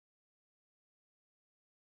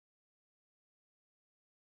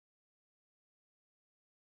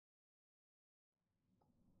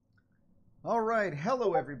All right,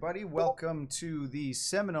 hello everybody. Welcome to the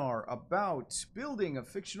seminar about building a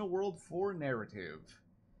fictional world for narrative.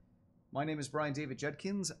 My name is Brian David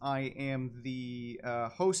Judkins. I am the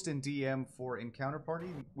host and DM for Encounter Party.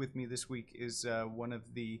 With me this week is one of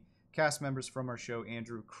the cast members from our show,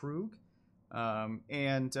 Andrew Krug.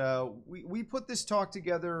 We put this talk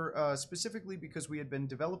together specifically because we had been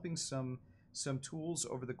developing some tools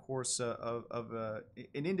over the course of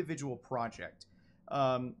an individual project.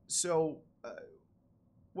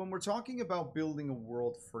 When we're talking about building a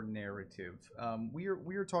world for narrative, we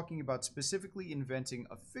are talking about specifically inventing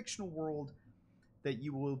a fictional world that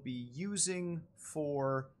you will be using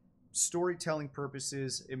for storytelling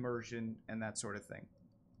purposes, immersion, and that sort of thing.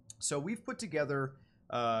 So we've put together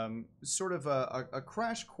sort of a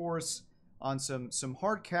crash course on some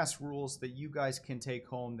hard cast rules that you guys can take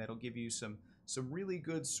home. That'll give you some really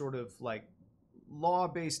good sort of like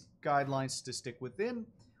law-based guidelines to stick within.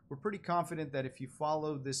 We're pretty confident that if you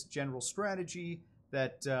follow this general strategy,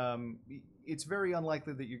 that it's very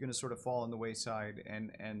unlikely that you're going to sort of fall on the wayside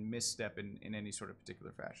and misstep in any sort of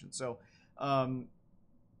particular fashion. So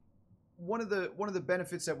one of the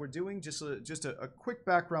benefits that we're doing, just a quick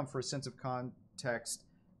background for a sense of context.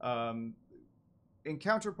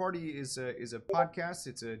 Encounter Party is a podcast.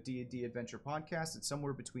 It's a D&D adventure podcast. It's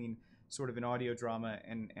somewhere between sort of an audio drama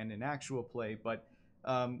and an actual play, but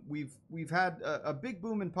we've had a big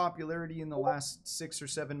boom in popularity in the last 6 or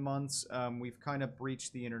 7 months. We've kind of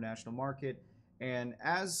breached the international market, and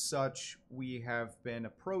as such, we have been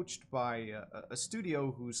approached by a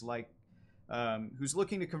studio who's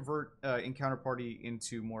looking to convert Encounter Party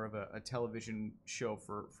into more of a television show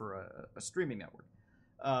for a streaming network.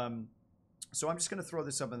 So I'm just going to throw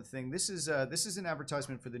this up on the thing. This is an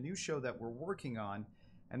advertisement for the new show that we're working on.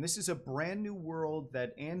 And this is a brand new world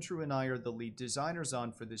that Andrew and I are the lead designers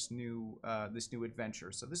on for this new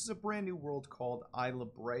adventure. So this is a brand new world called Isla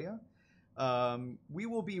Brea. We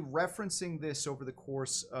will be referencing this over the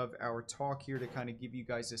course of our talk here to kind of give you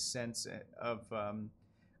guys a sense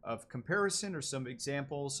of comparison or some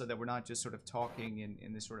examples, so that we're not just sort of talking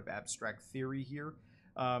in this sort of abstract theory here.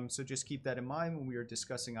 So just keep that in mind when we are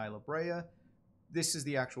discussing Isla Brea. This is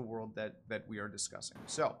the actual world that we are discussing.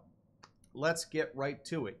 So let's get right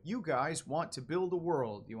to it. You guys want to build a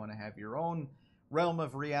world. You want to have your own realm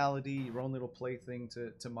of reality, your own little plaything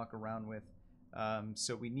to muck around with.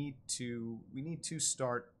 So we need to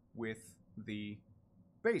start with the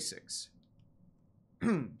basics.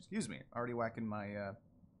 Excuse me, already whacking my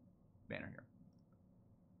banner here.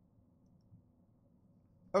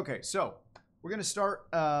 Okay, so we're gonna start.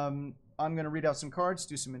 I'm gonna read out some cards,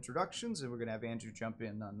 do some introductions, and we're gonna have Andrew jump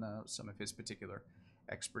in on some of his particular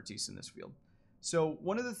expertise in this field. So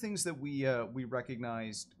one of the things that we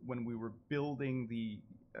recognized when we were building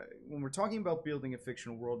when we're talking about building a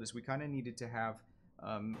fictional world is we kind of needed to have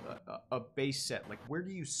a base set. Like, where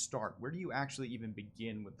do you start? Where do you actually even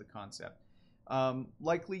begin with the concept?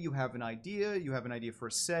 Likely you have an idea. You have an idea for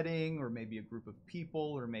a setting, or maybe a group of people,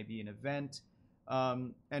 or maybe an event.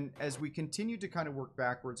 And as we continued to kind of work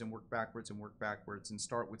backwards and work backwards and work backwards and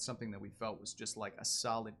start with something that we felt was just like a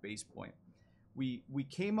solid base point, we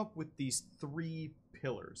came up with these 3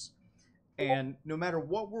 pillars. And no matter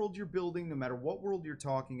what world you're building, no matter what world you're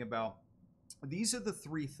talking about, these are the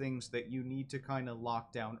 3 things that you need to kind of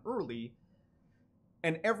lock down early.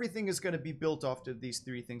 And everything is going to be built off of these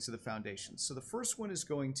 3 things of the foundation. So the first one is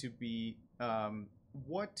going to be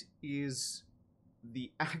what is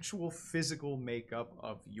the actual physical makeup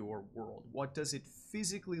of your world? What does it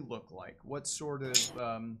physically look like? What sort of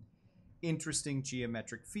interesting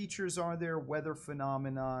geometric features are there? Weather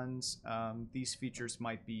phenomenons. These features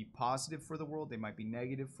might be positive for the world. They might be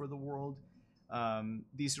negative for the world.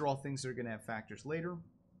 These are all things that are going to have factors later.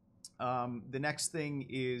 The next thing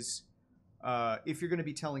is, if you're going to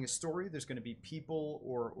be telling a story, there's going to be people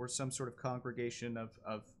or some sort of congregation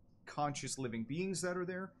of conscious living beings that are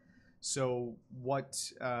there. So what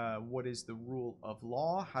is the rule of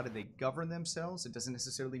law? How do they govern themselves? It doesn't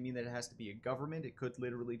necessarily mean that it has to be a government. It could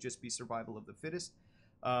literally just be survival of the fittest.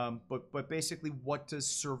 But basically, what does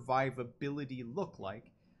survivability look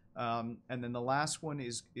like? And then the last one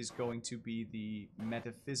is going to be the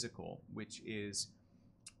metaphysical, which is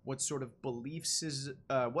what sort of belief system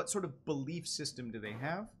do they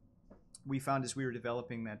have? We found as we were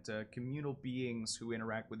developing that communal beings who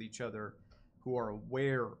interact with each other, who are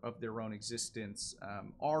aware of their own existence,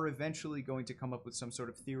 are eventually going to come up with some sort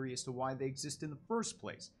of theory as to why they exist in the first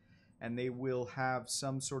place. And they will have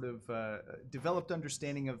some sort of developed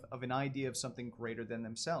understanding of an idea of something greater than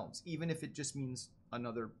themselves, even if it just means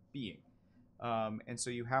another being. And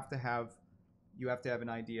so you have to have you have to have an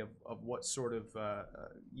idea of what sort of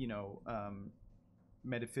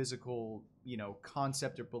metaphysical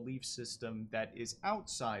concept or belief system that is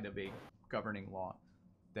outside of a governing law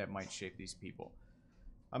that might shape these people.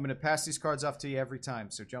 I'm going to pass these cards off to you every time,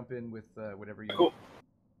 so jump in with whatever you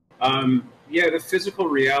want. Yeah, the physical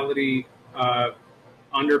reality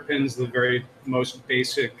underpins the very most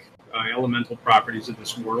basic elemental properties of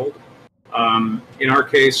this world. In our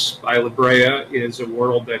case, Isla Brea is a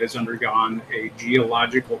world that has undergone a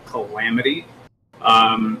geological calamity,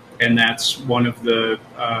 and that's one of the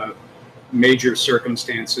major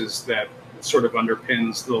circumstances that sort of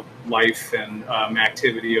underpins the life and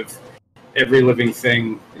activity of every living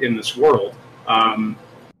thing in this world.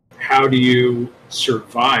 How do you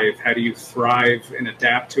survive? How do you thrive and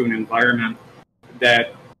adapt to an environment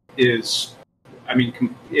that is, I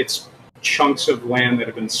mean, it's chunks of land that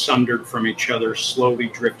have been sundered from each other, slowly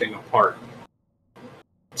drifting apart.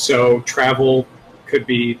 So travel could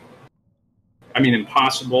be,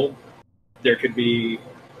 impossible. There could be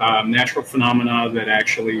natural phenomena that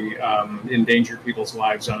actually endanger people's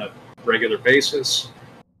lives on a regular basis.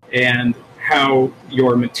 And how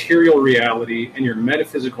your material reality and your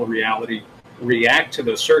metaphysical reality react to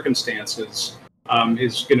those circumstances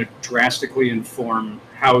is going to drastically inform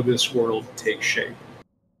how this world takes shape.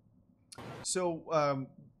 So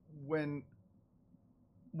when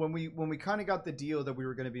we kind of got the deal that we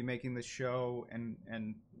were going to be making this show,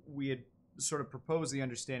 and we had sort of proposed the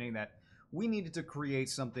understanding that we needed to create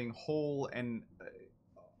something whole and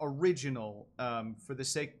original for the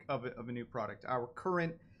sake of a new product. Our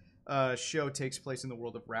current show takes place in the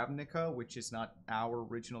world of Ravnica, which is not our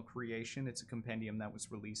original creation. It's a compendium that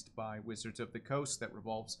was released by Wizards of the Coast that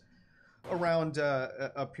revolves around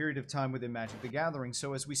a period of time within Magic the Gathering.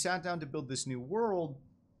 So as we sat down to build this new world,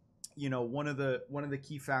 one of the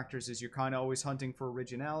key factors is you're kind of always hunting for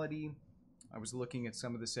originality. I was looking at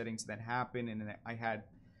some of the settings that happen, and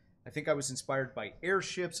I think I was inspired by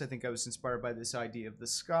airships. I think I was inspired by this idea of the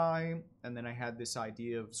sky, and then I had this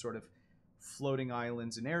idea of sort of floating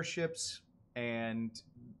islands and airships. And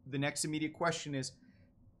the next immediate question is,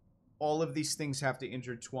 all of these things have to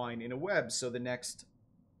intertwine in a web. So the next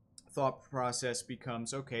thought process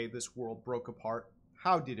becomes, okay, this world broke apart.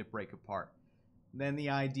 How did it break apart? Then the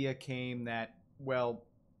idea came that, well,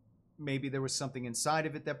 maybe there was something inside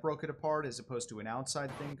of it that broke it apart as opposed to an outside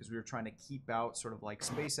thing, because we were trying to keep out sort of like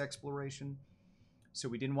space exploration. So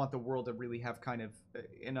we didn't want the world to really have kind of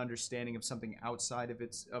an understanding of something outside of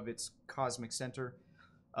its cosmic center.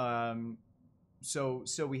 So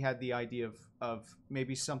we had the idea of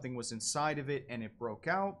maybe something was inside of it and it broke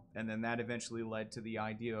out, and then that eventually led to the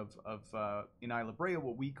idea of in Isla Brea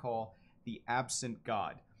what we call the absent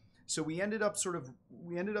god. So we ended up sort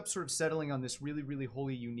of settling on this really, really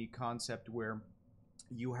wholly unique concept where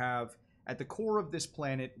you have at the core of this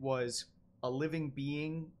planet was a living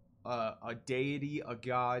being, a deity, a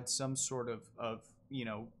god, some sort of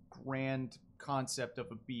grand concept of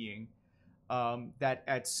a being that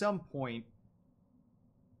at some point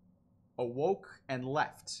awoke and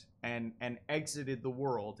left and exited the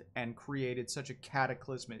world and created such a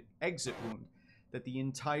cataclysmic exit wound that the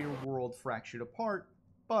entire world fractured apart.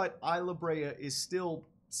 But Isla Brea is still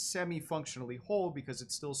semi-functionally whole because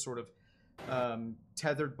it's still sort of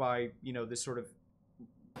tethered by this sort of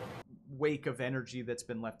wake of energy that's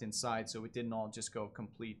been left inside, so it didn't all just go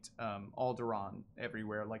complete Alderaan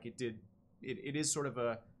everywhere like it did. It is sort of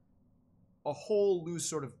a whole loose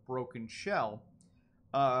sort of broken shell,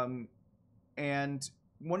 and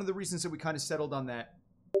one of the reasons that we kind of settled on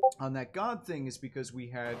that god thing is because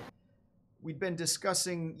we'd been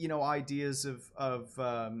discussing ideas of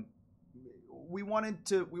we wanted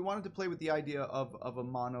to play with the idea of a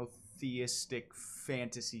monotheistic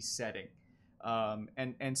fantasy setting.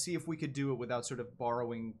 And see if we could do it without sort of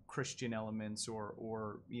borrowing Christian elements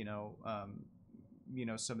or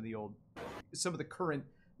some of the current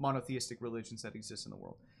monotheistic religions that exist in the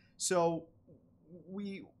world. So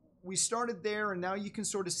we started there, and now you can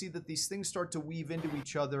sort of see that these things start to weave into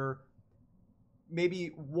each other.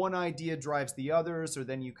 Maybe one idea drives the others, or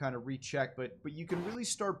then you kind of recheck, but you can really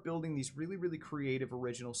start building these really, really creative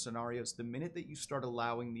original scenarios the minute that you start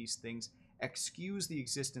allowing these things excuse the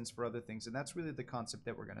existence for other things. And that's really the concept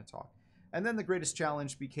that we're going to talk. And then the greatest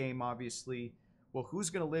challenge became, obviously, well, who's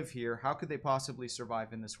going to live here? How could they possibly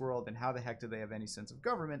survive in this world? And how the heck do they have any sense of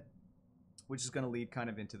government? Which is going to lead kind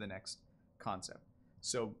of into the next concept.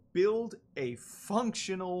 So build a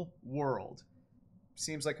functional world.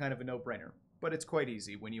 Seems like kind of a no-brainer, but it's quite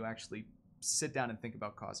easy when you actually sit down and think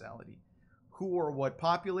about causality. Who or what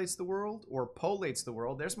populates the world or pollates the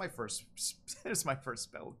world? There's my first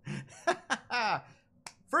spell.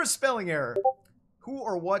 First spelling error. who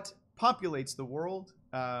or what populates the world?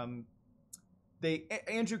 Andrew,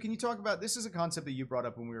 can you talk about this? Is a concept that you brought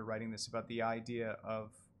up when we were writing this about the idea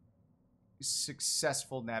of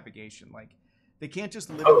successful navigation. Like they can't just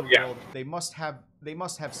live in the world; they must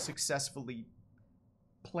have successfully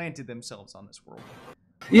planted themselves on this world.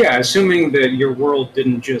 Yeah, assuming that your world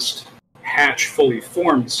didn't just hatch fully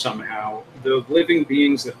formed somehow, the living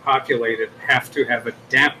beings that populate it have to have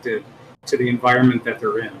adapted to the environment that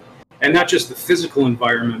they're in. And not just the physical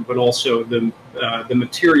environment, but also the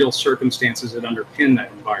material circumstances that underpin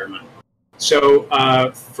that environment. So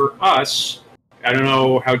for us, I don't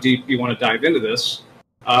know how deep you want to dive into this.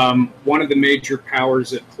 One of the major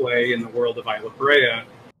powers at play in the world of Isla Brea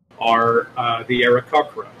are the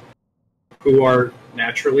Aarakocra, who are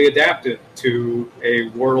naturally adapted to a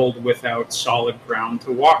world without solid ground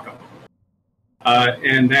to walk on.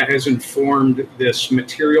 And that has informed this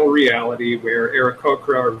material reality where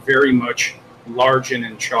Aarakocra are very much large and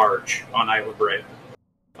in charge on Isla Brea.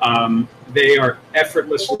 They are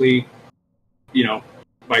effortlessly,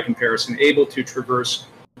 by comparison, able to traverse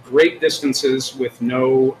great distances with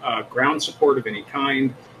no ground support of any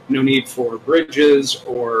kind, no need for bridges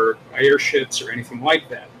or airships or anything like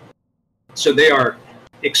that. So they are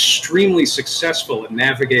extremely successful at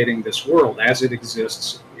navigating this world as it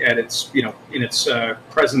exists at its, in its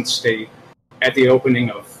present state at the opening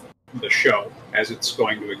of the show as it's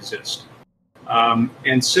going to exist.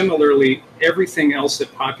 And similarly, everything else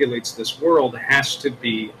that populates this world has to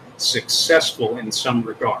be successful in some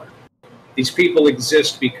regard. These people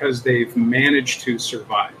exist because they've managed to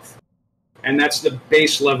survive. And that's the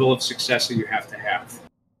base level of success that you have to have.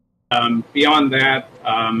 Beyond that,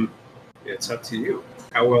 it's up to you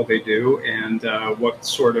how well they do and what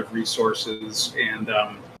sort of resources and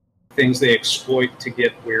things they exploit to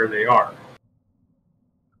get where they are.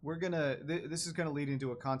 This is gonna lead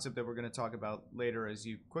into a concept that we're gonna talk about later as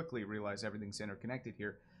you quickly realize everything's interconnected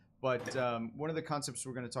here. But one of the concepts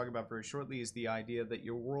we're going to talk about very shortly is the idea that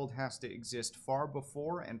your world has to exist far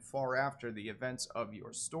before and far after the events of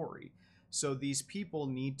your story. So these people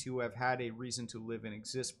need to have had a reason to live and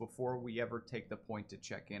exist before we ever take the point to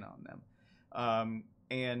check in on them.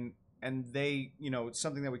 And they,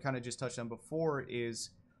 something that we kind of just touched on before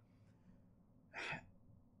is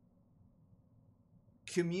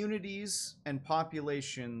communities and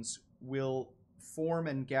populations will form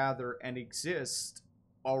and gather and exist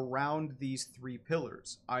around these three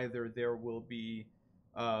pillars. Either there will be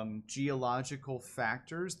geological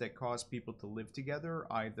factors that cause people to live together,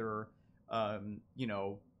 either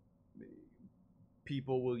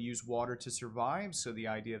people will use water to survive, so the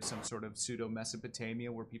idea of some sort of pseudo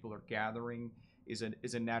Mesopotamia where people are gathering is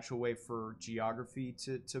a natural way for geography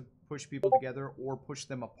to push people together or push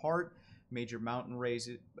them apart. Major mountain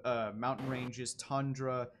ranges,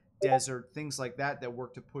 tundra, desert, things like that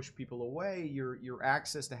work to push people away. Your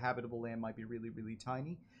access to habitable land might be really, really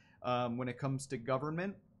tiny. When it comes to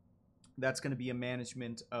government, that's going to be a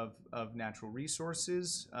management of natural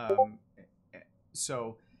resources.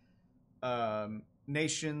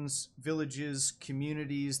 Nations, villages,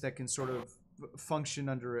 communities that can sort of function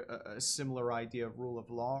under a similar idea of rule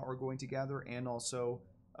of law are going to gather, and also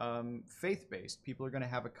faith-based. People are going to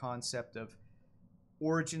have a concept of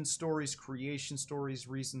origin stories, creation stories,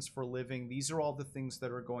 reasons for living. These are all the things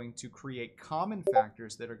that are going to create common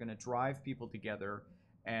factors that are going to drive people together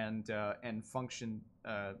and function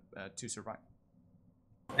to survive.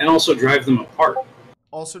 And also drive them apart.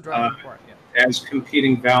 Also drive them apart, yeah. As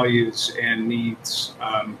competing values and needs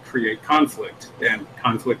create conflict, and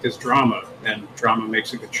conflict is drama, and drama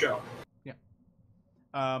makes a good show. Yeah.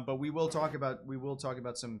 But we will talk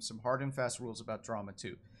about some hard and fast rules about drama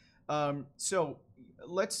too. So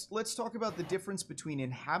let's talk about the difference between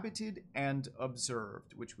inhabited and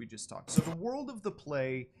observed, which we just talked. So the world of the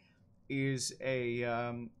play is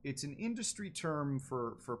it's an industry term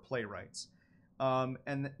for playwrights,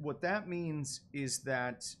 and what that means is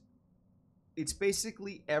that it's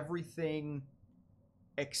basically everything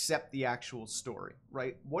except the actual story,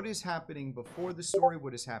 right? What is happening before the story?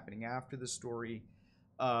 What is happening after the story?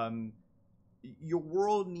 Your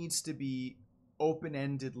world needs to be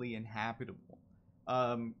open-endedly inhabitable.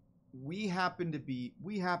 We happen to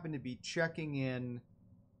be checking in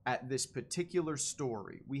at this particular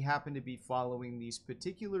story. We happen to be following these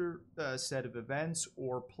particular set of events,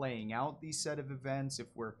 or playing out these set of events if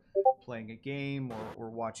we're playing a game or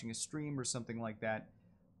watching a stream or something like that.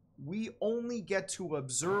 We only get to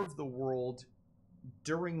observe the world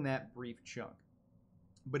during that brief chunk.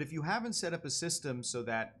 But if you haven't set up a system so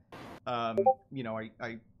that,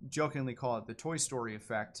 I jokingly call it the Toy Story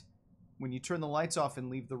effect, when you turn the lights off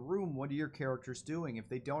and leave the room, what are your characters doing? If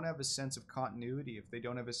they don't have a sense of continuity, if they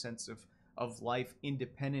don't have a sense of life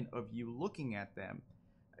independent of you looking at them,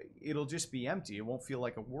 it'll just be empty. It won't feel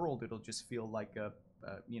like a world. It'll just feel like a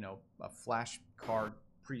flashcard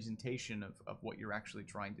presentation of what you're actually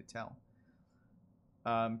trying to tell.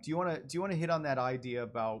 Do you want to hit on that idea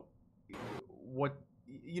about what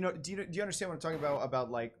do you understand what I'm talking about?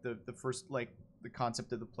 About like the first, like the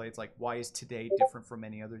concept of the play. It's like, why is today different from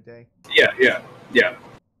any other day? Yeah.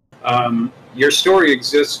 Your story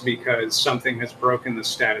exists because something has broken the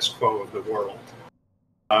status quo of the world.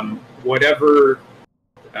 Whatever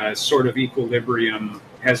sort of equilibrium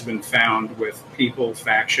has been found with people,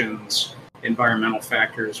 factions, environmental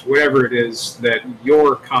factors, whatever it is that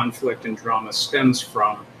your conflict and drama stems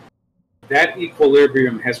from, that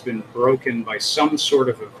equilibrium has been broken by some sort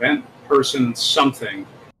of event, person, something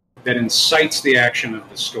that incites the action of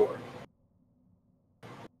the story.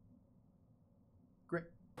 Great.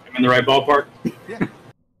 I'm in the right ballpark? Yeah.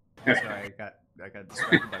 Sorry, I got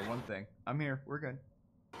distracted by one thing. I'm here. We're good.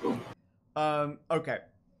 Cool. Okay.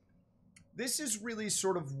 This is really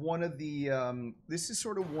sort of one of the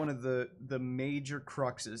the major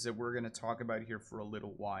cruxes that we're going to talk about here for a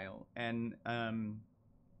little while. And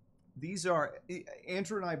these are,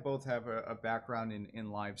 Andrew and I both have a background in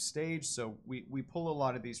live stage, so we pull a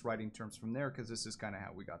lot of these writing terms from there because this is kind of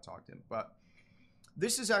how we got talked in. But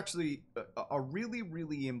this is actually a really,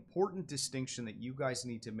 really important distinction that you guys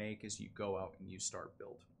need to make as you go out and you start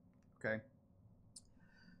build. Okay?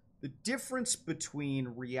 The difference between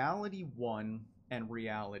reality 1 and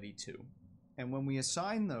reality 2. And when we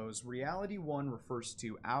assign those, reality 1 refers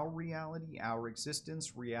to our reality, our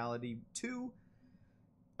existence. Reality 2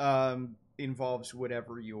 involves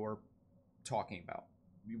whatever you're talking about,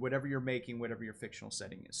 whatever you're making, whatever your fictional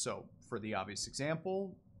setting is. So, for the obvious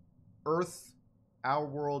example, Earth, our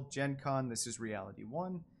world, Gen Con, this is reality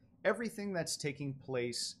 1. Everything that's taking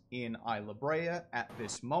place in Isla Brea at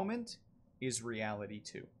this moment is reality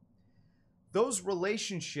 2. Those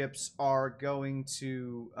relationships are going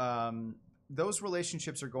to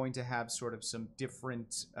have sort of some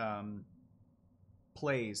different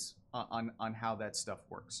plays on how that stuff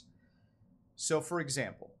works. So, for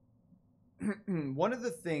example, one of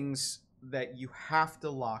the things that you have to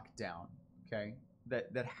lock down, okay,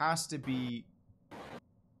 that has to be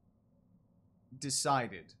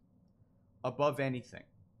decided above anything,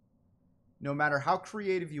 no matter how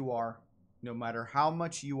creative you are, no matter how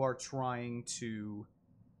much you are trying to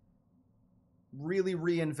really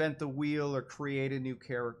reinvent the wheel or create a new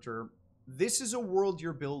character, this is a world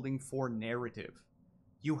you're building for narrative.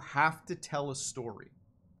 You have to tell a story.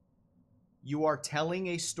 You are telling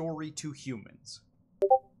a story to humans.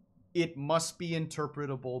 It must be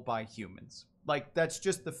interpretable by humans. Like, that's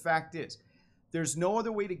just the fact is. There's no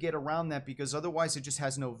other way to get around that because otherwise it just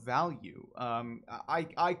has no value.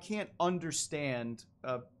 I can't understand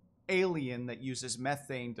alien that uses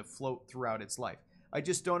methane to float throughout its life. I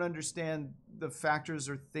just don't understand the factors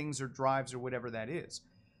or things or drives or whatever that is.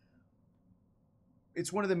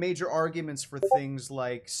 It's one of the major arguments for things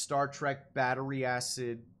like Star Trek battery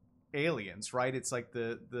acid aliens, right? It's like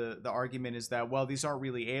the argument is that, well, these aren't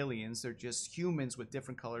really aliens, they're just humans with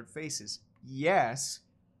different colored faces. Yes,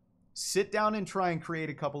 sit down and try and create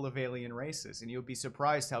a couple of alien races and you'll be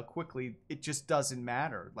surprised how quickly it just doesn't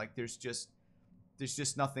matter. Like, there's just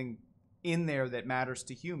nothing in there that matters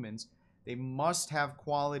to humans. They must have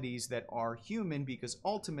qualities that are human because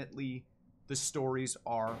ultimately the stories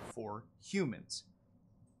are for humans.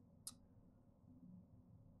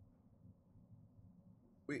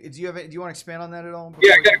 Do you want to expand on that at all?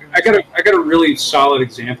 Yeah, I got a really solid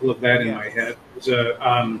example of that in my head. It was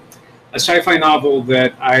a sci-fi novel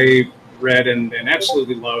that I read and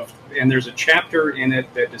absolutely loved, and there's a chapter in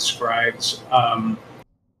it that describes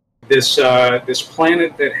this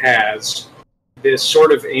planet that has this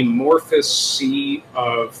sort of amorphous sea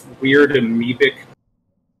of weird amoebic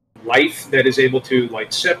life that is able to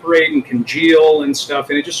like separate and congeal and stuff,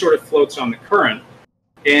 and it just sort of floats on the current.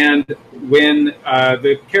 And when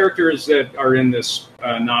the characters that are in this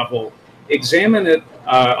novel examine it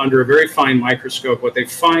under a very fine microscope, what they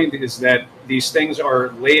find is that these things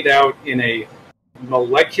are laid out in a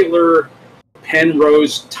molecular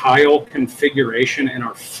Penrose tile configuration and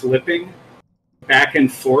are flipping back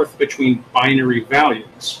and forth between binary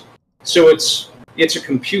values. So it's a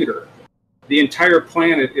computer. The entire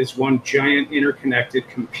planet is one giant interconnected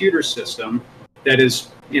computer system that is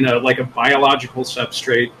in a biological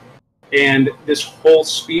substrate, and this whole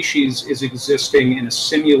species is existing in a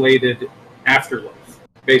simulated afterlife,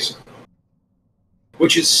 basically,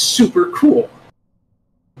 which is super cool.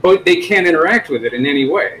 But they can't interact with it in any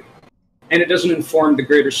way. and it doesn't inform the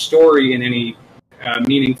greater story in any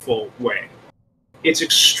meaningful way. It's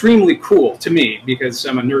extremely cool to me because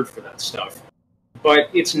I'm a nerd for that stuff, but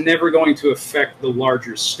it's never going to affect the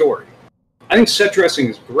larger story. I think set dressing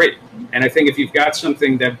is great, and I think if you've got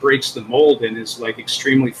something that breaks the mold and is like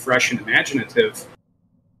extremely fresh and imaginative,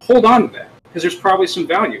 hold on to that, because there's probably some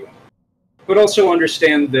value in it. But also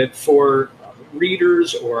understand that for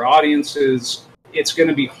readers or audiences, it's going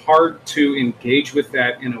to be hard to engage with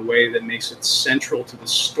that in a way that makes it central to the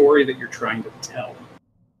story that you're trying to tell.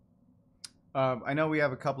 I know we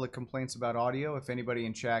have a couple of complaints about audio. If anybody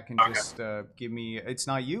in chat can just give me... It's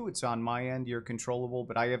not you, it's on my end. You're controllable,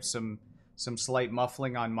 but I have some slight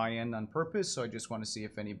muffling on my end on purpose, so I just want to see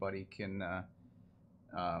if anybody can...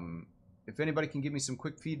 if anybody can give me some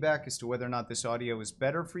quick feedback as to whether or not this audio is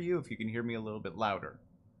better for you, if you can hear me a little bit louder.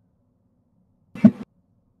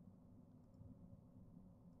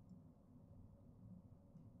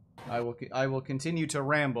 I will continue to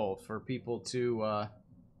ramble for people to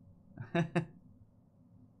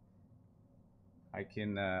I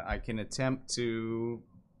can attempt to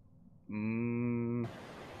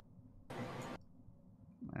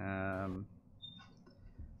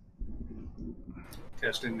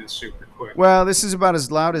Testing this super quick. Well, this is about as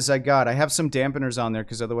loud as I got. I have some dampeners on there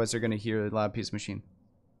because otherwise they're going to hear a loud piece of machine.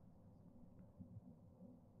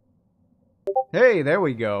 Hey, there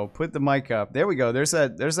we go. Put the mic up. There we go. There's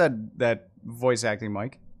that voice acting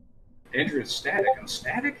mic. Andrew, it's static. I'm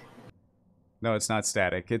static? No, it's not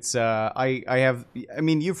static. It's I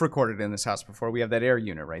mean, you've recorded in this house before. We have that air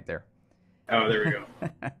unit right there. Oh, there we go.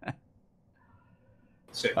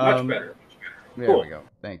 So, much better. There cool. we go.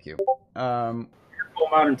 Thank you. Full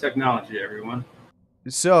modern technology, everyone.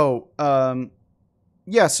 So,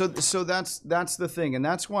 yeah, so that's the thing, and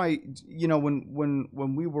that's why, you know,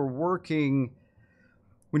 when we were working,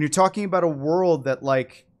 when you're talking about a world that,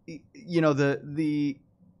 like, you know, the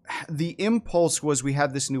impulse was we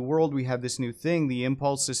had this new world, we had this new thing. The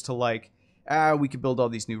impulse is to, like, we could build all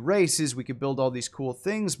these new races, we could build all these cool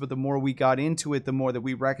things, but the more we got into it, the more that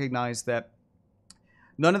we recognized that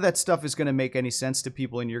none of that stuff is going to make any sense to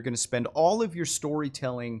people, and you're going to spend all of your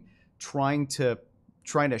storytelling trying to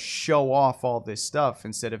show off all this stuff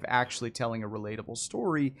instead of actually telling a relatable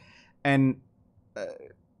story. And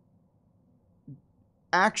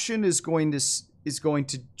action is going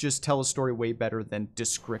to just tell a story way better than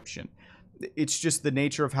description. It's just the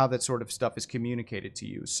nature of how that sort of stuff is communicated to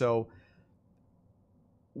you. So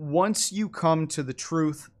once you come to the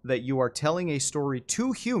truth that you are telling a story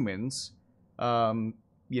to humans,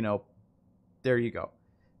 you know, there you go.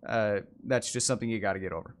 That's just something you got to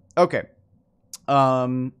get over. Okay.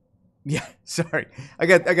 Yeah, sorry. I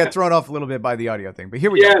got thrown off a little bit by the audio thing, but here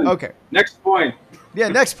we go. Okay. Next point. Yeah,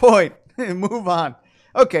 next point. Move on.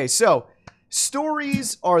 Okay, so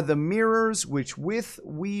stories are the mirrors which with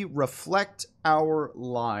we reflect our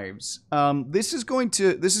lives. This is going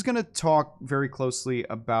to talk very closely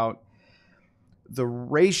about the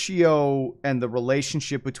ratio and the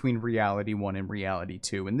relationship between reality 1 and reality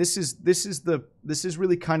 2. And this is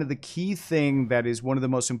really kind of the key thing that is one of the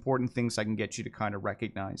most important things I can get you to kind of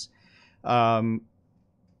recognize.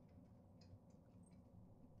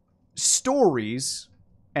 Stories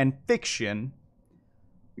and fiction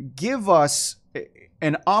give us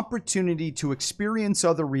an opportunity to experience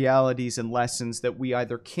other realities and lessons that we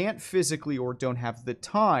either can't physically or don't have the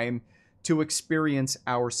time to experience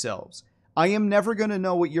ourselves. I am never going to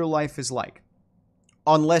know what your life is like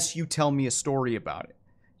unless you tell me a story about it.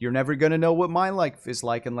 You're never going to know what my life is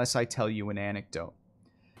like unless I tell you an anecdote.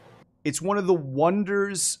 It's one of the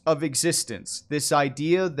wonders of existence, this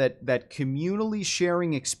idea that communally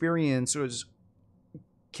sharing experiences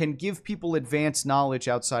can give people advanced knowledge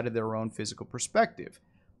outside of their own physical perspective.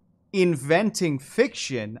 Inventing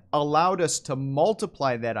fiction allowed us to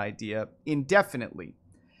multiply that idea indefinitely.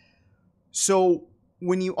 So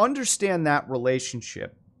when you understand that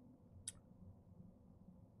relationship,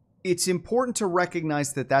 it's important to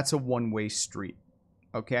recognize that that's a one-way street,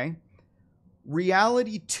 okay?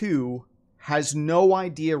 Reality 2 has no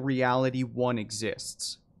idea reality 1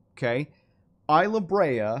 exists, okay? Isla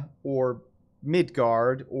Brea or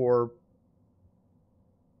Midgard or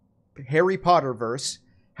Harry Potterverse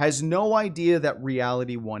has no idea that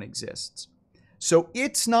reality 1 exists. So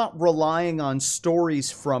it's not relying on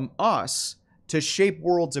stories from us to shape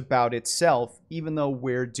worlds about itself, even though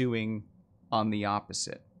we're doing on the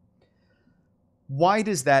opposite. Why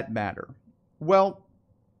does that matter? Well,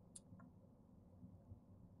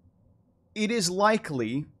 it is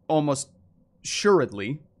likely, almost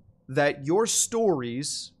assuredly, that your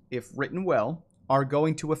stories, if written well, are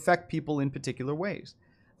going to affect people in particular ways.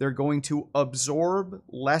 They're going to absorb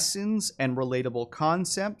lessons and relatable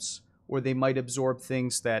concepts, or they might absorb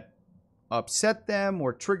things that upset them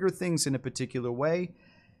or trigger things in a particular way.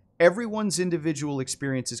 Everyone's individual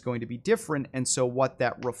experience is going to be different, and so what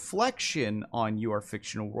that reflection on your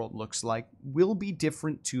fictional world looks like will be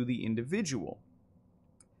different to the individual.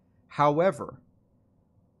 However,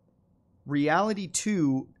 Reality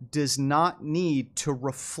 2 does not need to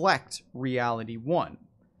reflect Reality 1.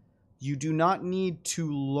 You do not need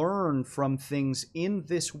to learn from things in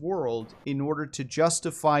this world in order to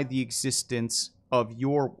justify the existence of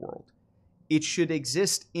your world. It should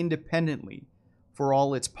exist independently. For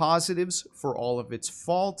all its positives, for all of its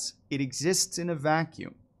faults, it exists in a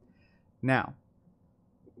vacuum. Now,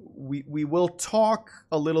 we will talk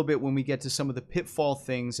a little bit when we get to some of the pitfall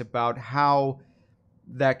things about how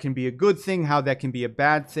that can be a good thing, how that can be a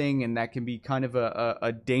bad thing, and that can be kind of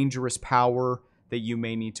a dangerous power that you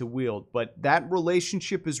may need to wield. But that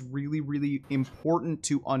relationship is really, really important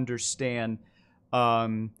to understand,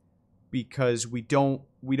 because we don't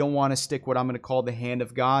want to stick what I'm going to call the hand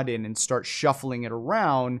of God in and start shuffling it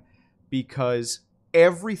around, because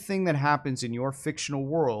everything that happens in your fictional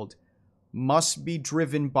world must be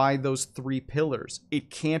driven by those 3 pillars. It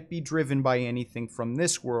can't be driven by anything from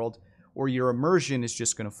this world, or your immersion is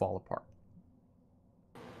just going to fall apart.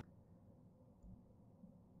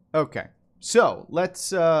 Okay. So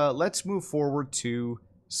let's move forward to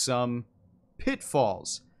some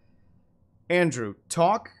pitfalls. Andrew,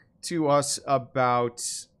 talk to us about,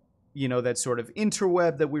 that sort of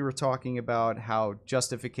interweb that we were talking about, how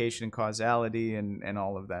justification and causality and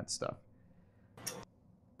all of that stuff.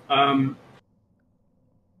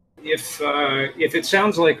 If it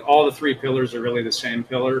sounds like all the 3 pillars are really the same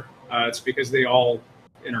pillar, it's because they all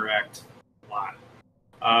interact a lot.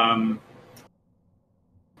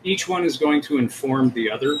 Each one is going to inform the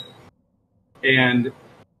other, and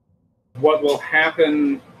what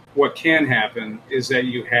can happen is that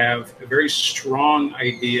you have a very strong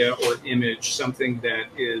idea or image, something that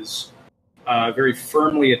is very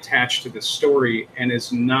firmly attached to the story and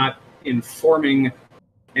is not informed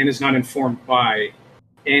by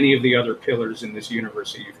any of the other pillars in this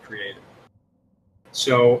universe that you've created.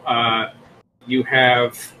 So you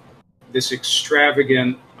have this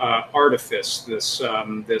extravagant artifice, this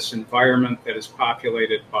environment that is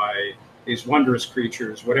populated by these wondrous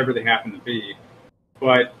creatures, whatever they happen to be,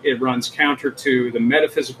 but it runs counter to the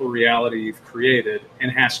metaphysical reality you've created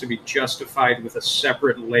and has to be justified with a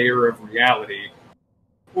separate layer of reality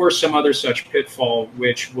or some other such pitfall,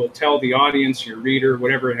 which will tell the audience, your reader,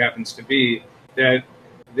 whatever it happens to be, that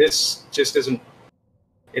this just isn't,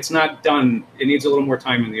 it's not done. It needs a little more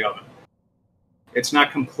time in the oven. It's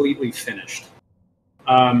not completely finished,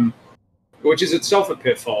 which is itself a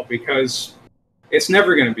pitfall because it's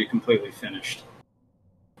never going to be completely finished.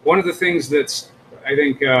 One of the things that's, I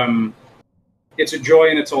think, it's a joy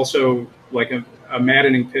and it's also like a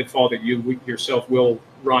maddening pitfall that you yourself will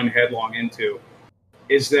run headlong into,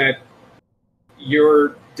 is that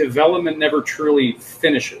your development never truly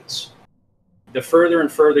finishes. The further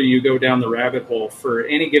and further you go down the rabbit hole for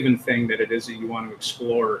any given thing that it is that you want to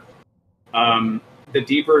explore, the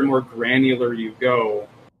deeper and more granular you go,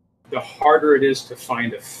 the harder it is to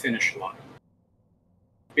find a finish line.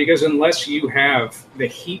 Because unless you have the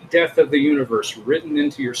heat death of the universe written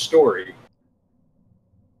into your story,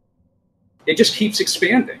 it just keeps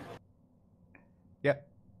expanding. Yep.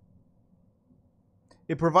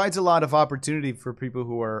 It provides a lot of opportunity for people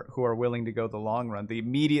who are willing to go the long run. The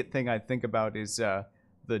immediate thing I think about is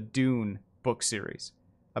the Dune book series,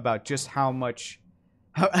 about just how much.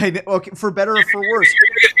 Okay, for better or for worse.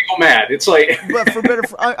 You're mad. It's like, but for better,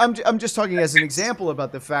 I'm just talking as an example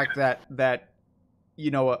about the fact that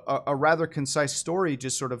a rather concise story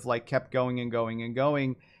just sort of like kept going and going and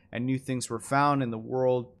going, and new things were found, and the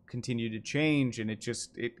world continued to change, and it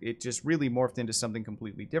just really morphed into something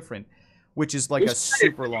completely different, which is like a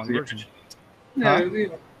super long version.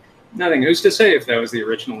 Nothing. Who's to say if that was the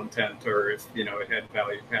original intent, or if it had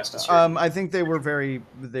value past a certain. I think they were very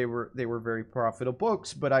profitable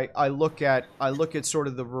books, but I look at sort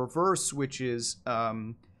of the reverse, which is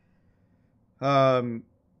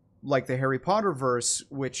like the Harry Potter verse,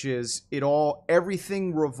 which is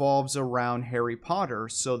everything revolves around Harry Potter.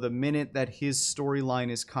 So the minute that his storyline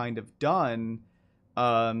is kind of done,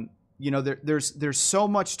 there's so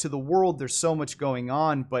much to the world, there's so much going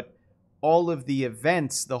on, but all of the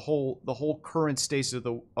events, the whole current state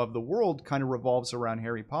of the world kind of revolves around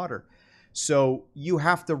Harry Potter. So you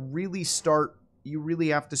really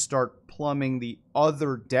have to start plumbing the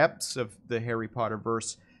other depths of the Harry Potter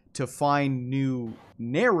verse to find new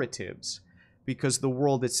narratives. because the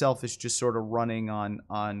world itself is just sort of running on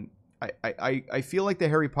I feel like the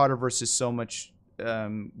Harry Potter verse is so much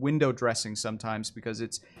window dressing sometimes, because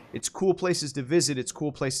it's cool places to visit, it's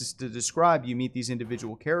cool places to describe, you meet these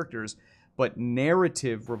individual characters, but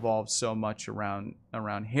narrative revolves so much around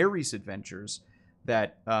Harry's adventures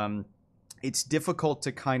that it's difficult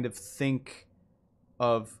to kind of think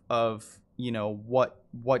of you know,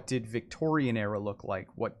 what did Victorian era look like,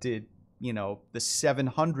 what did, you know, the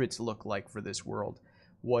 700s look like for this world,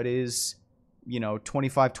 what is, you know,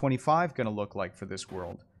 2525 going to look like for this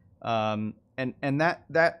world, and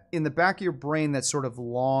that in the back of your brain, that sort of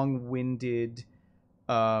long-winded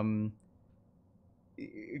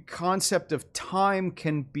concept of time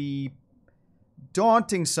can be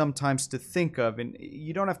daunting sometimes to think of, and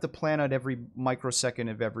you don't have to plan out every microsecond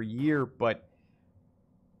of every year, but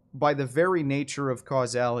by the very nature of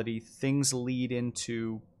causality, things lead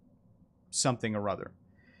into something or other.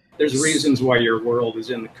 There's reasons why your world is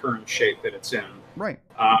in the current shape that it's in. Right.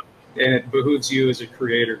 And it behooves you as a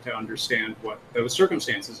creator to understand what those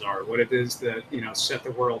circumstances are, what it is that, you know, set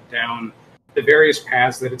the world down, the various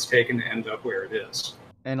paths that it's taken to end up where it is.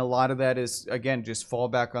 And a lot of that is, again, just fall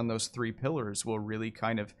back on those three pillars will really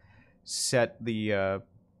kind of set the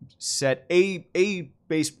set a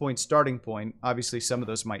base point, starting point. Obviously, some of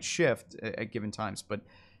those might shift at given times, but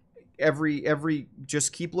every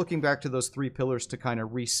just keep looking back to those three pillars to kind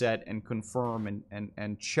of reset and confirm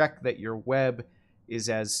and check that your web is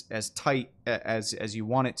as tight as you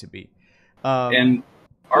want it to be. And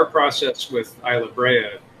our process with Isla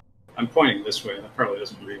Brea, I'm pointing this way. That probably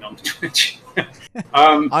doesn't read on the Twitch.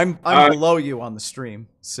 I'm below you on the stream,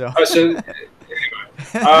 so. Anyway,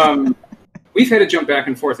 we've had to jump back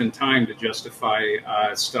and forth in time to justify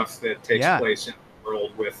stuff that takes place in the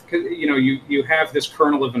world with, cause, you know, you have this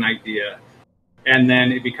kernel of an idea, and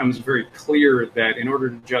then it becomes very clear that in order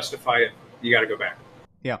to justify it, you got to go back.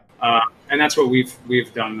 Yeah. And that's what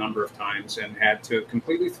we've done a number of times, and had to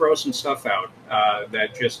completely throw some stuff out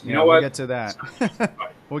that just, you know what? We'll get to that.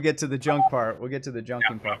 We'll get to the junk part. We'll get to the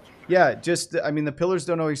junking part. Yeah, just, I mean, the pillars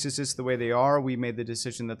don't always exist the way they are. We made the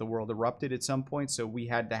decision that the world erupted at some point, so we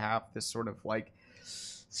had to have this sort of like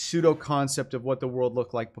pseudo concept of what the world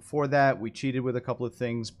looked like before that. We cheated with a couple of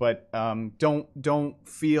things, but don't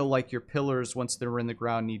feel like your pillars, once they're in the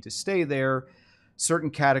ground, need to stay there.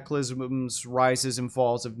 Certain cataclysms, rises and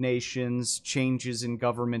falls of nations, changes in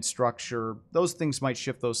government structure, those things might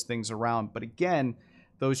shift those things around. But again,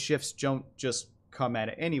 those shifts don't just come out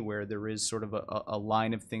of anywhere. There is sort of a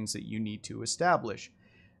line of things that you need to establish.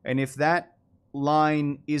 And if that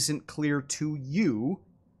line isn't clear to you,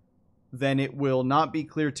 then it will not be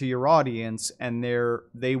clear to your audience, and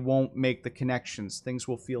they won't make the connections. Things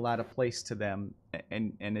will feel out of place to them.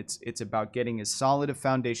 And it's about getting as solid a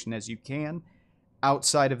foundation as you can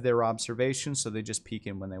outside of their observation, so they just peek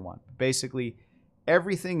in when they want. Basically,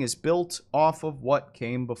 everything is built off of what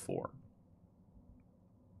came before.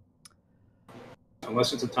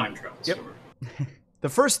 Unless it's a time travel story. The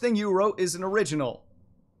first thing you wrote is an original.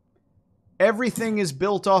 Everything is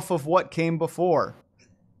built off of what came before.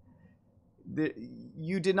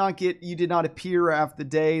 You did not appear after the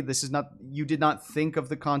day. You did not think of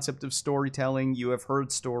the concept of storytelling. You have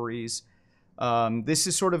heard stories. This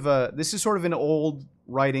is sort of an old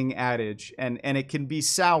writing adage, and it can be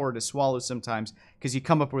sour to swallow sometimes, because you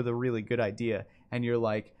come up with a really good idea and you're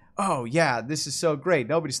like, oh yeah, this is so great,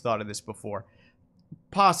 nobody's thought of this before.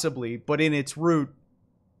 Possibly, but in its root,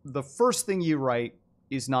 the first thing you write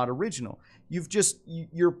is not original.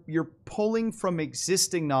 You're pulling from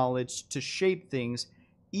existing knowledge to shape things,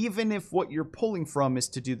 even if what you're pulling from is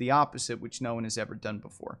to do the opposite, which no one has ever done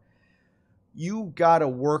before. You gotta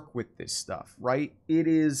work with this stuff, right? It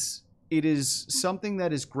is something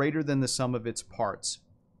that is greater than the sum of its parts.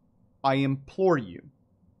 I implore you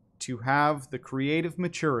to have the creative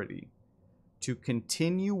maturity to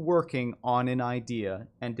continue working on an idea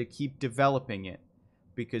and to keep developing it.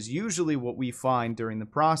 Because usually what we find during the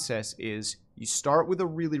process is you start with a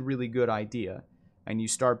really, really good idea, and you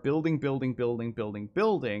start building,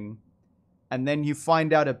 and then you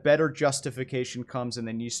find out a better justification comes, and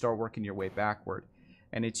then you start working your way backward.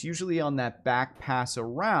 And it's usually on that back pass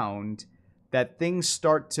around that things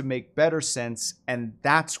start to make better sense, and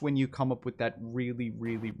that's when you come up with that really,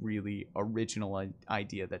 really, really original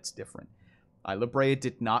idea that's different. Isla Brea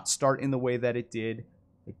did not start in the way that it did.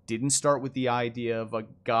 It didn't start with the idea of a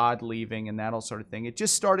god leaving and that all sort of thing. It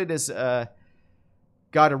just started as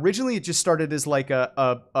originally it just started as like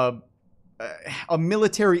a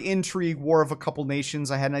military intrigue, war of a couple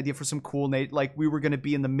nations. I had an idea for some cool like we were going to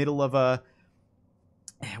be in the middle of a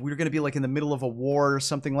war or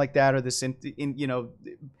something like that, or this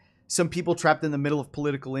some people trapped in the middle of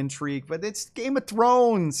political intrigue, but it's Game of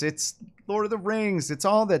Thrones, it's Lord of the Rings, it's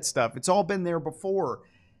all that stuff. It's all been there before.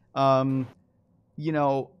 You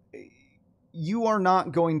know, you are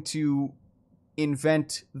not going to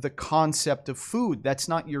invent the concept of food. That's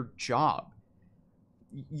not your job.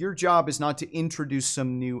 Your job is not to introduce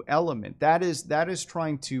some new element. That is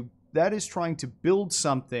trying to build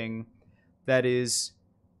something that is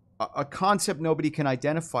a concept nobody can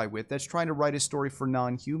identify with. That's trying to write a story for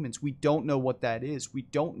non-humans. We don't know what that is. We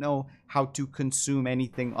don't know how to consume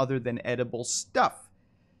anything other than edible stuff.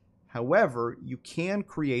 However, you can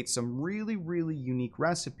create some really, really unique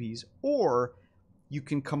recipes, or you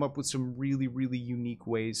can come up with some really, really unique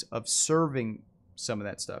ways of serving some of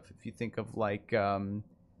that stuff. If you think of like,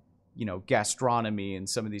 you know, gastronomy and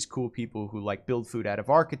some of these cool people who like build food out of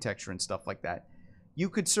architecture and stuff like that, you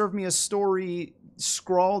could serve me a story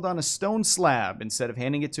scrawled on a stone slab instead of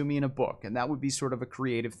handing it to me in a book. And that would be sort of a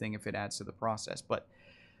creative thing if it adds to the process. But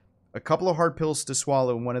a couple of hard pills to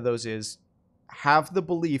swallow, and one of those is have the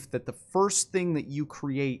belief that the first thing that you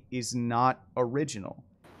create is not original.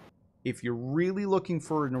 If you're really looking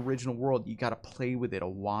for an original world, you got to play with it a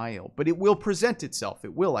while. But it will present itself.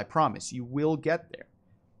 It will, I promise. You will get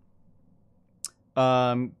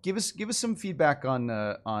there. Give us some feedback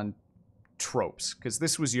on tropes, because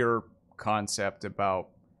this was your concept about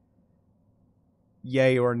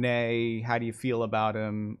yay or nay. How do you feel about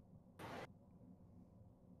them?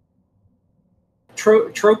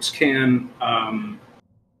 Tropes can, one,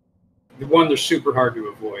 they're super hard to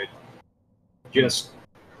avoid. Just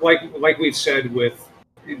like we've said with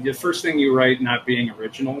the first thing you write not being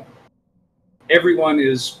original, everyone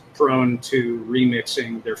is prone to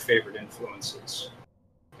remixing their favorite influences.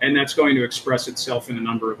 And that's going to express itself in a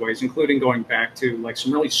number of ways, including going back to like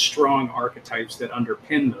some really strong archetypes that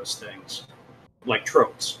underpin those things, like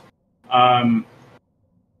tropes.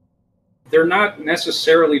 They're not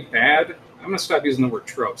necessarily bad. I'm going to stop using the word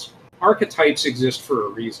tropes. Archetypes exist for a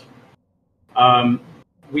reason.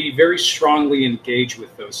 We very strongly engage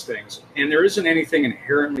with those things, and there isn't anything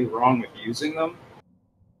inherently wrong with using them.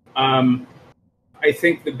 I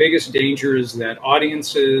think the biggest danger is that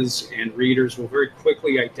audiences and readers will very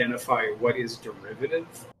quickly identify what is derivative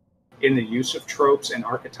in the use of tropes and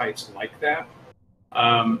archetypes like that,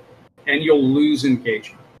 and you'll lose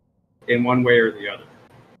engagement in one way or the other.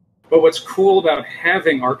 But what's cool about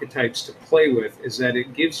having archetypes to play with is that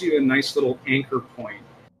it gives you a nice little anchor point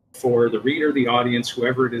for the reader, the audience,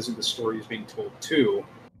 whoever it is that the story is being told to,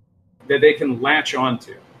 that they can latch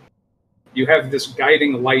onto. You have this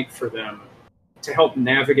guiding light for them to help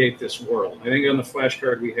navigate this world. I think on the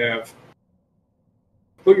flashcard we have,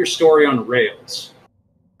 put your story on rails.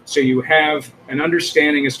 So you have an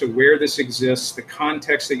understanding as to where this exists, the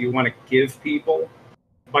context that you want to give people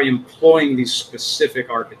by employing these specific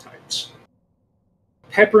archetypes.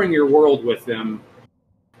 Peppering your world with them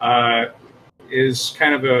is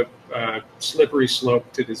kind of a slippery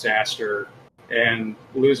slope to disaster and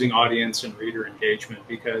losing audience and reader engagement,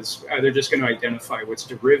 because they're just going to identify what's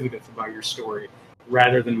derivative about your story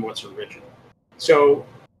rather than what's original. So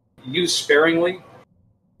use sparingly,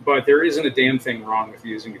 but there isn't a damn thing wrong with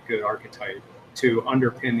using a good archetype to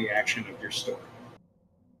underpin the action of your story.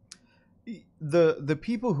 The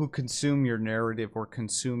people who consume your narrative or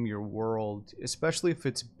consume your world, especially if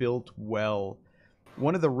it's built well,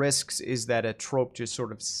 one of the risks is that a trope just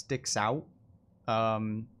sort of sticks out.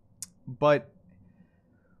 But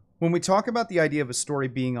when we talk about the idea of a story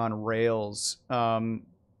being on rails,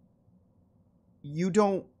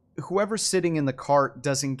 whoever's sitting in the cart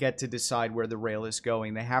doesn't get to decide where the rail is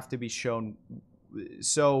going. They have to be shown.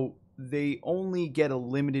 So they only get a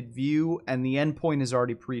limited view, and the endpoint is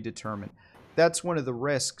already predetermined. That's one of the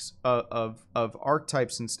risks of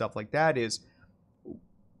archetypes and stuff like that, is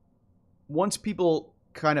once people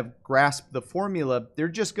kind of grasp the formula, they're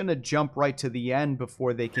just going to jump right to the end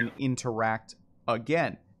before they can interact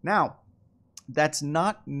again. Now, that's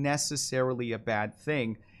not necessarily a bad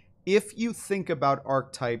thing if you think about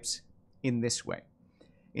archetypes in this way.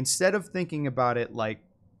 Instead of thinking about it like,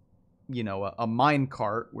 you know, a mine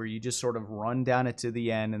cart where you just sort of run down it to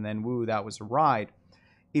the end and then, woo, that was a ride.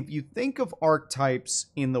 If you think of archetypes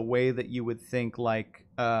in the way that you would think like,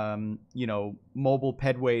 you know, mobile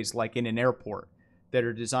pedways like in an airport that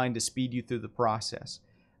are designed to speed you through the process.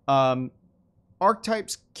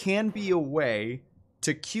 Archetypes can be a way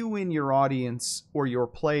to cue in your audience or your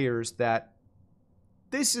players that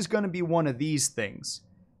this is going to be one of these things,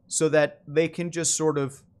 so that they can just sort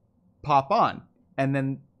of pop on, and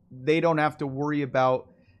then they don't have to worry about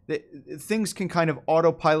things can kind of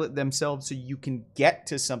autopilot themselves, so you can get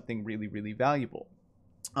to something really, really valuable.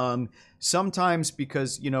 Sometimes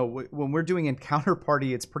because, when we're doing Encounter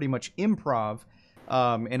Party, it's pretty much improv,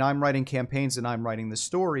 and I'm writing campaigns and I'm writing the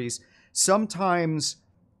stories. Sometimes,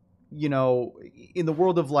 in the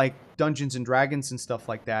world of like Dungeons and Dragons and stuff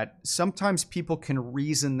like that, sometimes people can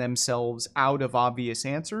reason themselves out of obvious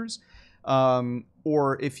answers.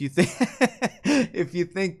 Or if you think, if you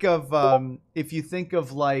think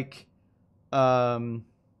of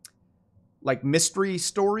like mystery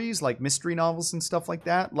stories, like mystery novels and stuff like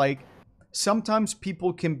that, like sometimes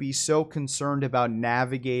people can be so concerned about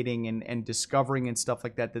navigating and discovering and stuff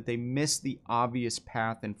like that they miss the obvious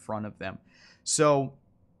path in front of them. So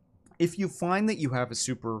if you find that you have a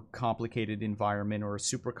super complicated environment or a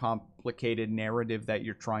super complicated narrative that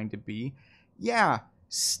you're trying to be, yeah,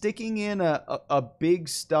 sticking in a big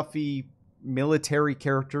stuffy military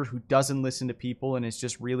character who doesn't listen to people and is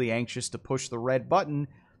just really anxious to push the red button,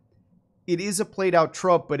 it is a played out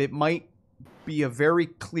trope, but it might be a very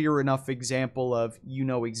clear enough example of,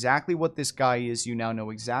 exactly what this guy is, you now know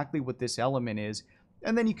exactly what this element is,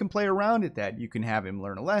 and then you can play around at that. You can have him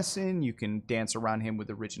learn a lesson, you can dance around him with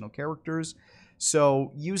original characters.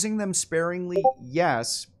 So using them sparingly,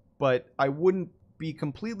 yes, but I wouldn't be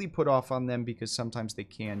completely put off on them because sometimes they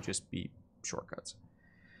can just be shortcuts.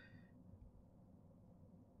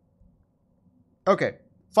 Okay,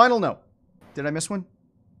 final note. Did I miss one?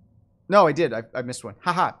 No, I did. I missed one.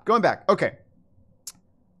 Haha. Going back. Okay.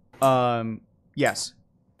 Yes.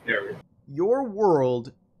 Your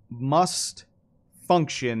world must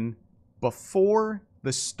function before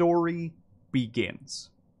the story begins.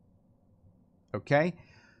 Okay?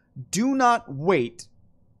 Do not wait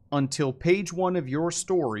until page 1 of your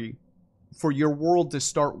story for your world to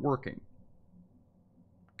start working.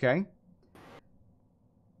 Okay?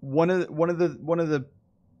 One of the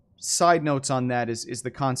side notes on that is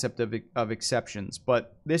the concept of exceptions,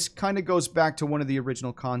 but this kind of goes back to one of the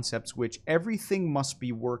original concepts, which everything must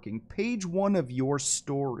be working. Page 1 of your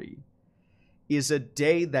story is a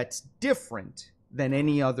day that's different than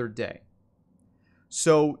any other day.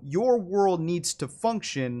 So your world needs to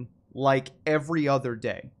function like every other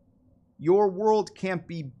day. Your world can't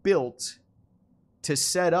be built to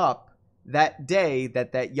set up that day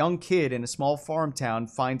that young kid in a small farm town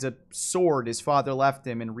finds a sword his father left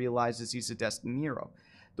him and realizes he's a destined hero.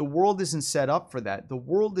 The world isn't set up for that. The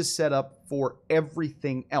world is set up for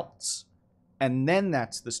everything else. And then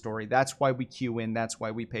that's the story. That's why we cue in. That's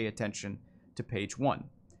why we pay attention to page 1.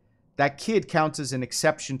 That kid counts as an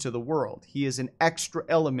exception to the world. He is an extra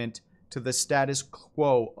element to the status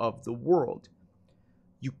quo of the world.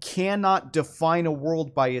 You cannot define a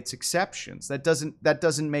world by its exceptions. That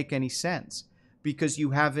doesn't make any sense, because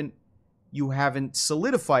you haven't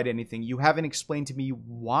solidified anything. You haven't explained to me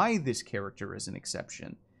why this character is an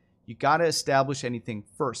exception. You got to establish anything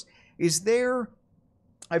first.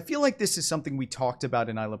 I feel like this is something we talked about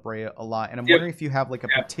in Isla Brea a lot, and I'm wondering if you have like a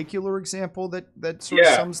particular example that sort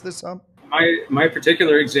of sums this up. My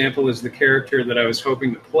particular example is the character that I was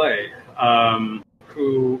hoping to play,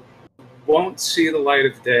 who won't see the light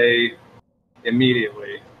of day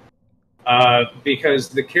immediately, because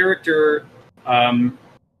the character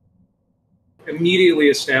immediately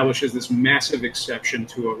establishes this massive exception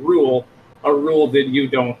to a rule that you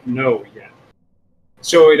don't know yet.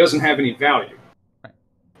 So it doesn't have any value.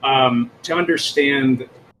 To understand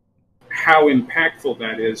how impactful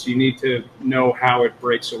that is, you need to know how it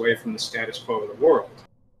breaks away from the status quo of the world,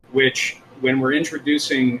 which, when we're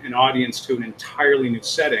introducing an audience to an entirely new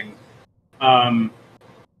setting,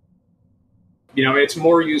 it's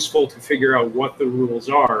more useful to figure out what the rules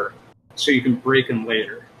are so you can break them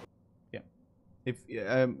later. Yeah. If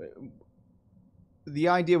the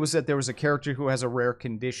idea was that there was a character who has a rare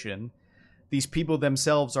condition, these people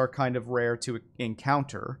themselves are kind of rare to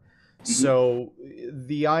encounter. Mm-hmm. So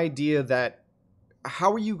the idea that,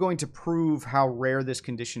 how are you going to prove how rare this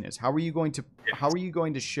condition is? How are you going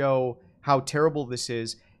to show how terrible this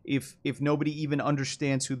is if nobody even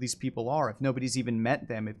understands who these people are, if nobody's even met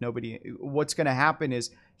them, what's going to happen is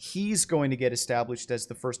he's going to get established as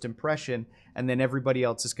the first impression, and then everybody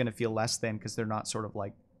else is going to feel less than because they're not sort of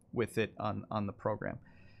like with it on the program.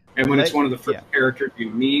 And when it's one of the first characters you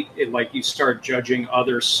meet, you start judging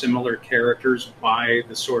other similar characters by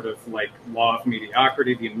the sort of like law of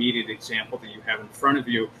mediocrity. The immediate example that you have in front of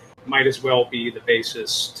you might as well be the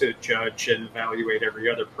basis to judge and evaluate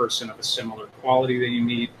every other person of a similar quality that you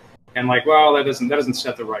meet. And that doesn't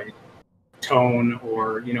set the right tone,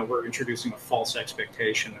 or we're introducing a false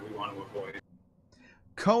expectation that we want to avoid.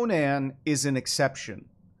 Conan is an exception,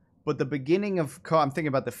 but the beginning of I'm thinking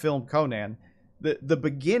about the film Conan. The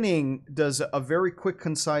beginning does a very quick,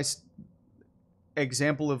 concise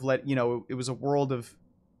example of it was a world of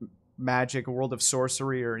magic, a world of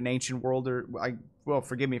sorcery, or an ancient world, or well,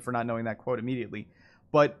 forgive me for not knowing that quote immediately,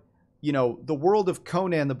 but you know, the world of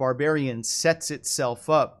Conan the Barbarian sets itself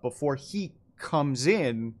up before he comes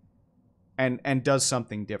in and does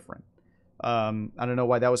something different. I don't know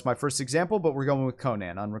why that was my first example, but we're going with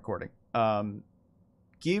Conan on recording.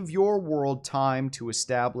 Give your world time to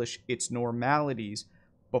establish its normalities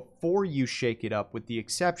before you shake it up with the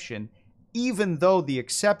exception, even though the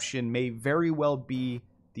exception may very well be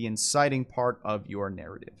the inciting part of your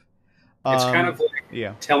narrative. It's kind of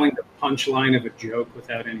like telling the punchline of a joke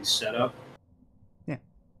without any setup. Yeah.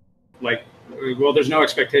 Like, well, there's no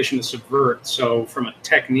expectation to subvert, so from a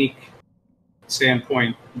technique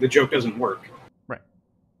standpoint, the joke doesn't work. Right.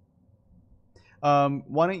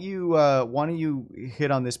 Why don't you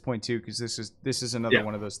hit on this point too? Because this is another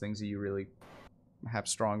one of those things that you really have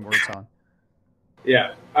strong words on.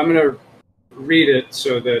 Yeah, I'm gonna read it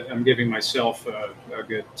so that I'm giving myself a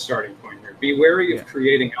good starting point here. Be wary of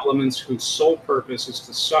creating elements whose sole purpose is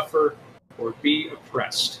to suffer or be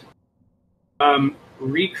oppressed.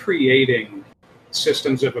 Recreating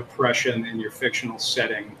systems of oppression in your fictional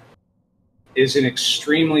setting is an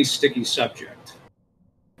extremely sticky subject.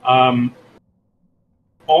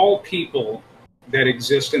 All people that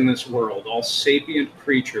exist in this world, all sapient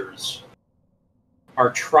creatures,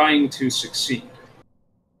 are trying to succeed.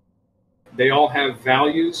 They all have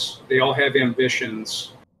values, they all have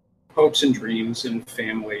ambitions, hopes and dreams and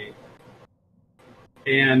family,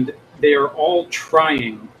 and they are all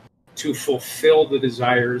trying to fulfill the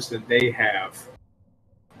desires that they have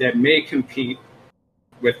that may compete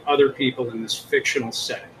with other people in this fictional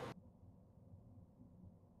setting.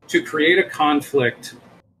 To create a conflict,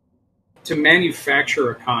 to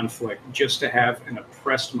manufacture a conflict just to have an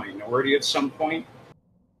oppressed minority at some point,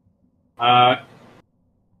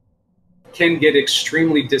 can get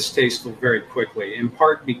extremely distasteful very quickly, in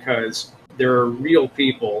part because there are real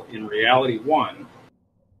people in reality one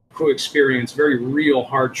who experience very real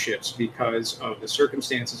hardships because of the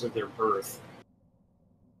circumstances of their birth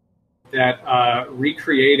that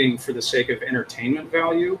recreating for the sake of entertainment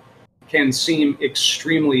value can seem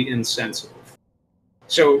extremely insensitive.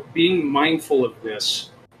 So being mindful of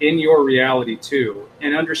this in your reality too,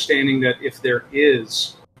 and understanding that if there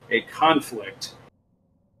is a conflict,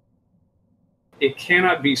 it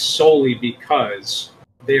cannot be solely because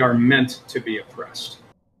they are meant to be oppressed.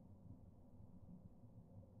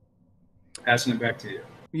 Passing it back to you.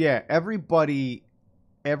 Yeah, every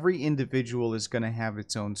individual is going to have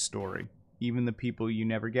its own story. Even the people you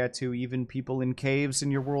never get to, even people in caves in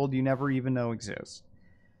your world you never even know exist.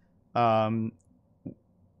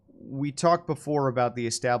 We talked before about the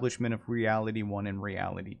establishment of Reality 1 and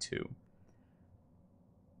Reality 2.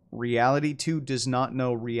 Reality 2 does not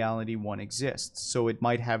know Reality 1 exists, so it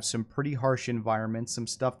might have some pretty harsh environments, some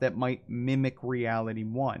stuff that might mimic Reality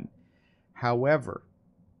 1. However,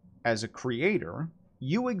 as a creator,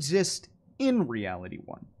 you exist in Reality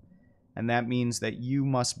 1. And that means that you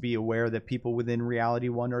must be aware that people within Reality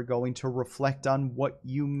 1 are going to reflect on what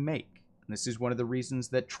you make. And this is one of the reasons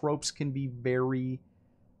that tropes can be very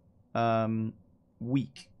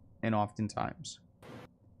weak, and oftentimes.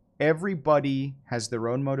 Everybody has their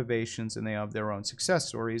own motivations and they have their own success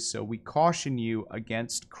stories, so we caution you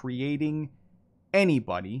against creating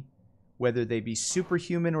anybody, whether they be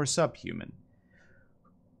superhuman or subhuman.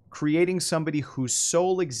 Creating somebody whose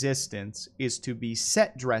sole existence is to be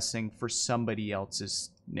set dressing for somebody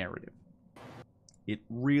else's narrative. It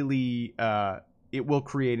really, it will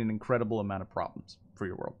create an incredible amount of problems for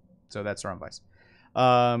your world. So that's our advice.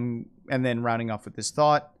 And then rounding off with this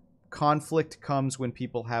thought, conflict comes when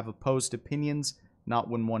people have opposed opinions, not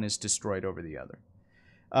when one is destroyed over the other.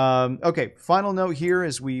 Okay, final note here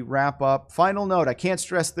as we wrap up. Final note, I can't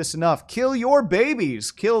stress this enough. Kill your babies.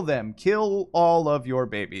 Kill them. Kill all of your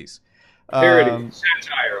babies. Parody,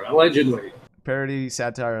 satire, allegedly. Parody,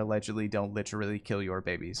 satire, allegedly. Don't literally kill your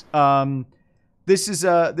babies. This is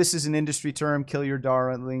an industry term. Kill your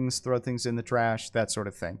darlings, throw things in the trash, that sort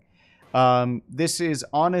of thing. This is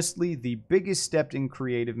honestly the biggest step in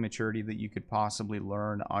creative maturity that you could possibly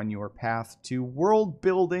learn on your path to world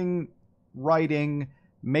building, writing,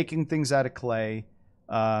 making things out of clay.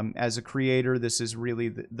 As a creator, this is really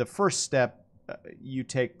the first step you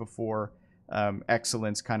take before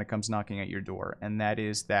excellence kind of comes knocking at your door. And that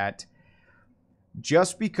is that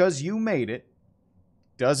just because you made it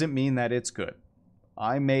doesn't mean that it's good.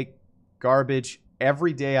 I make garbage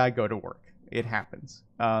every day I go to work. It happens.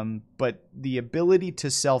 But the ability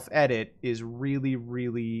to self-edit is really,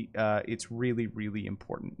 really, it's really, really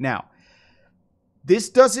important. Now, this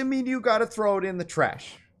doesn't mean you got to throw it in the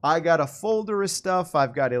trash. I got a folder of stuff.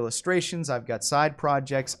 I've got illustrations. I've got side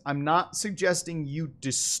projects. I'm not suggesting you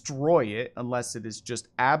destroy it unless it is just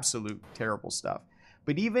absolute terrible stuff.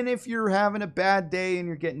 But even if you're having a bad day and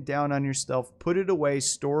you're getting down on yourself, put it away,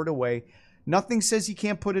 store it away. Nothing says you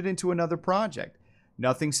can't put it into another project.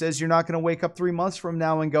 Nothing says you're not going to wake up 3 months from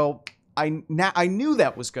now and go, I knew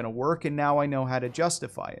that was going to work, and now I know how to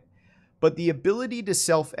justify it. But the ability to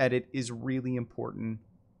self-edit is really important.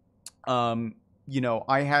 I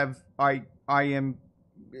am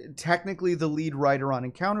technically the lead writer on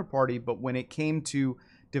Encounter Party, but when it came to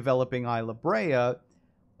developing Isla Brea,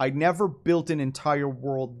 I never built an entire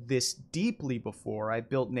world this deeply before. I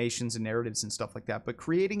built nations and narratives and stuff like that, but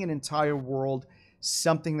creating an entire world,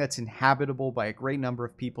 something that's inhabitable by a great number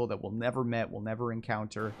of people that we'll never met, we'll never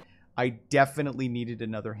encounter, I definitely needed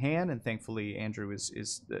another hand, and thankfully Andrew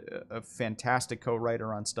is a fantastic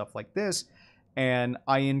co-writer on stuff like this. And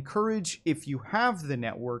I encourage, if you have the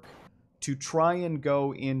network, to try and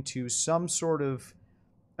go into some sort of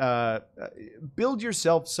build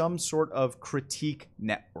yourself some sort of critique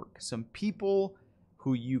network. Some people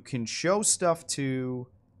who you can show stuff to,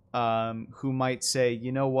 who might say,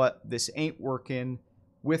 you know what, this ain't working,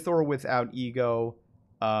 with or without ego.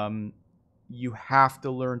 You have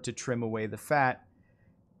to learn to trim away the fat.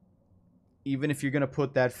 Even if you're going to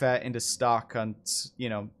put that fat into stock on,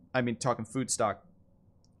 talking food stock,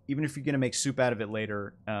 even if you're going to make soup out of it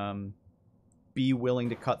later, be willing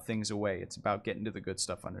to cut things away. It's about getting to the good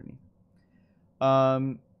stuff underneath.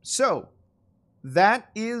 So that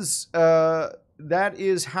is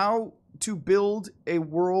how to build a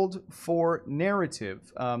world for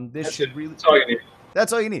narrative. That's all you need.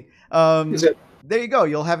 That's all you need. Is it? There you go.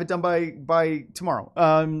 You'll have it done by tomorrow.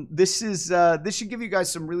 This should give you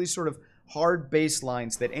guys some really sort of hard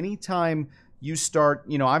baselines that anytime you start,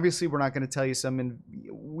 obviously we're not going to tell you some, and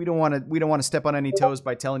we don't want to step on any toes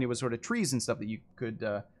by telling you what sort of trees and stuff that you could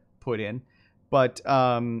put in, but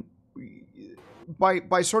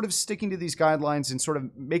by sort of sticking to these guidelines and sort of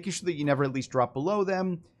making sure that you never at least drop below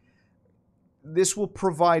them, this will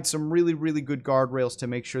provide some really, really good guardrails to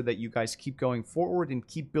make sure that you guys keep going forward and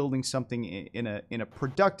keep building something in a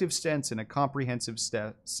productive sense, in a comprehensive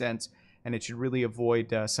sense, and it should really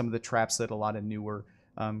avoid some of the traps that a lot of newer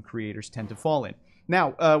creators tend to fall in.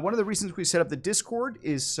 Now, one of the reasons we set up the Discord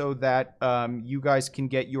is so that you guys can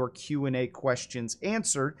get your Q&A questions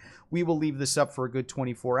answered. We will leave this up for a good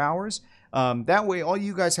 24 hours. That way, all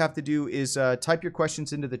you guys have to do is type your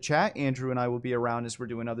questions into the chat. Andrew and I will be around as we're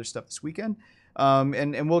doing other stuff this weekend.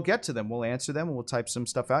 And we'll get to them. We'll answer them, and we'll type some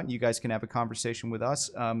stuff out, and you guys can have a conversation with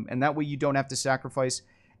us. And that way you don't have to sacrifice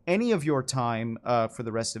any of your time for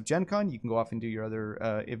the rest of Gen Con. You can go off and do your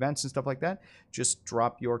other events and stuff like that. Just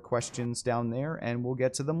drop your questions down there, and we'll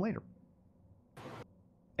get to them later.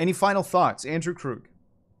 Any final thoughts? Andrew Krug.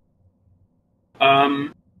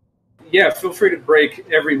 Yeah, feel free to break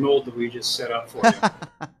every mold that we just set up for you.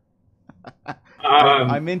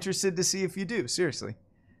 I'm interested to see if you do, seriously.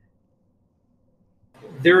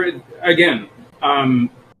 There, again,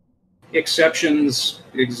 exceptions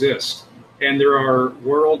exist. And there are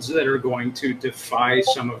worlds that are going to defy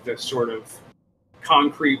some of the sort of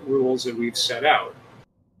concrete rules that we've set out.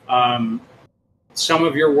 Some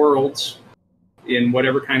of your worlds, in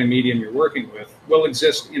whatever kind of medium you're working with, will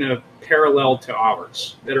exist in a parallel to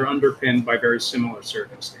ours that are underpinned by very similar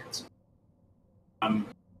circumstances.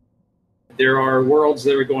 There are worlds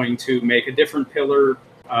that are going to make a different pillar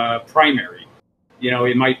primary.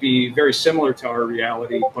 It might be very similar to our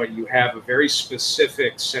reality, but you have a very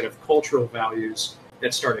specific set of cultural values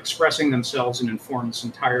that start expressing themselves and inform this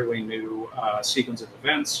entirely new sequence of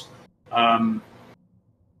events.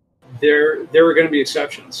 There are going to be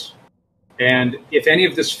exceptions. And if any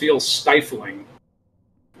of this feels stifling,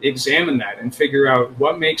 examine that and figure out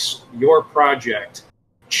what makes your project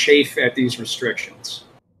chafe at these restrictions.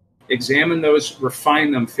 Examine those,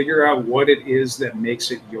 refine them, figure out what it is that makes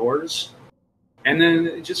it yours, and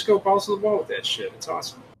then just go balls to the wall with that shit. It's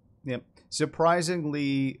awesome. Yep.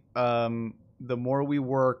 Surprisingly, the more we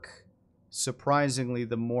work,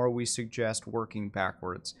 the more we suggest working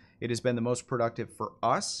backwards. It has been the most productive for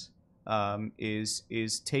us,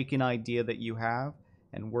 is take an idea that you have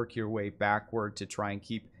and work your way backward to try and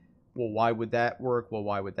keep, well, why would that work? Well,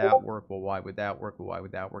 why would that work? Well, why would that work? Well, why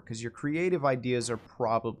would that work? Because your creative ideas are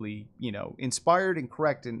probably, inspired and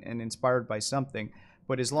correct and inspired by something.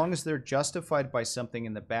 But as long as they're justified by something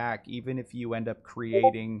in the back, even if you end up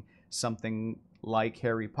creating something like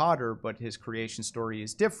Harry Potter, but his creation story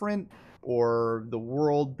is different, or the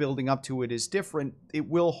world building up to it is different, it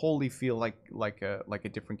will wholly feel like a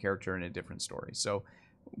different character in a different story. So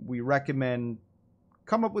we recommend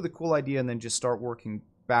come up with a cool idea and then just start working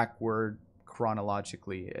backward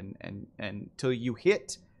chronologically and until you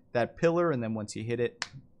hit that pillar, and then once you hit it,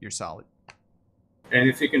 you're solid. And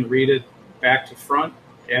if you can read it back to front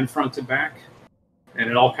and front to back, and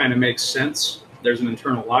it all kind of makes sense, there's an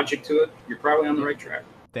internal logic to it, you're probably on the right track.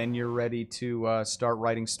 Then you're ready to start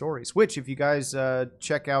writing stories, which if you guys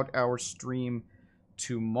check out our stream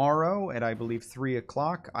tomorrow at, I believe, 3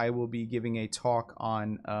 o'clock, I will be giving a talk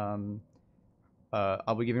on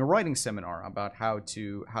I'll be giving a writing seminar about how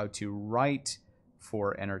to write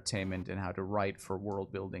for entertainment and how to write for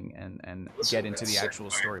world building and get into the actual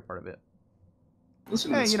story part of it.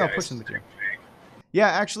 Listen, Pushing the gear. Yeah,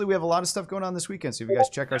 actually, we have a lot of stuff going on this weekend. So if you guys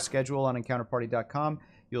check our schedule on encounterparty.com,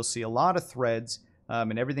 you'll see a lot of threads,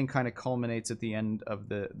 and everything kind of culminates at the end of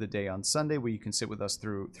the day on Sunday, where you can sit with us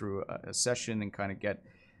through a session and kind of get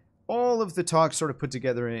all of the talks sort of put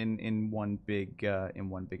together in one big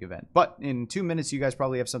event. But in 2 minutes, you guys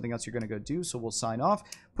probably have something else you're going to go do, so we'll sign off.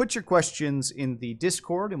 Put your questions in the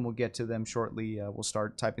Discord, and we'll get to them shortly. We'll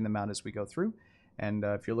start typing them out as we go through. And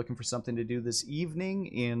if you're looking for something to do this evening,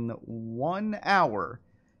 in 1 hour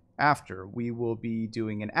after, we will be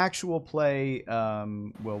doing an actual play.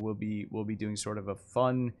 We'll be doing sort of a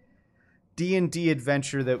fun D&D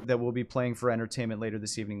adventure that we'll be playing for entertainment later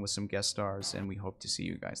this evening with some guest stars, and we hope to see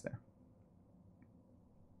you guys there.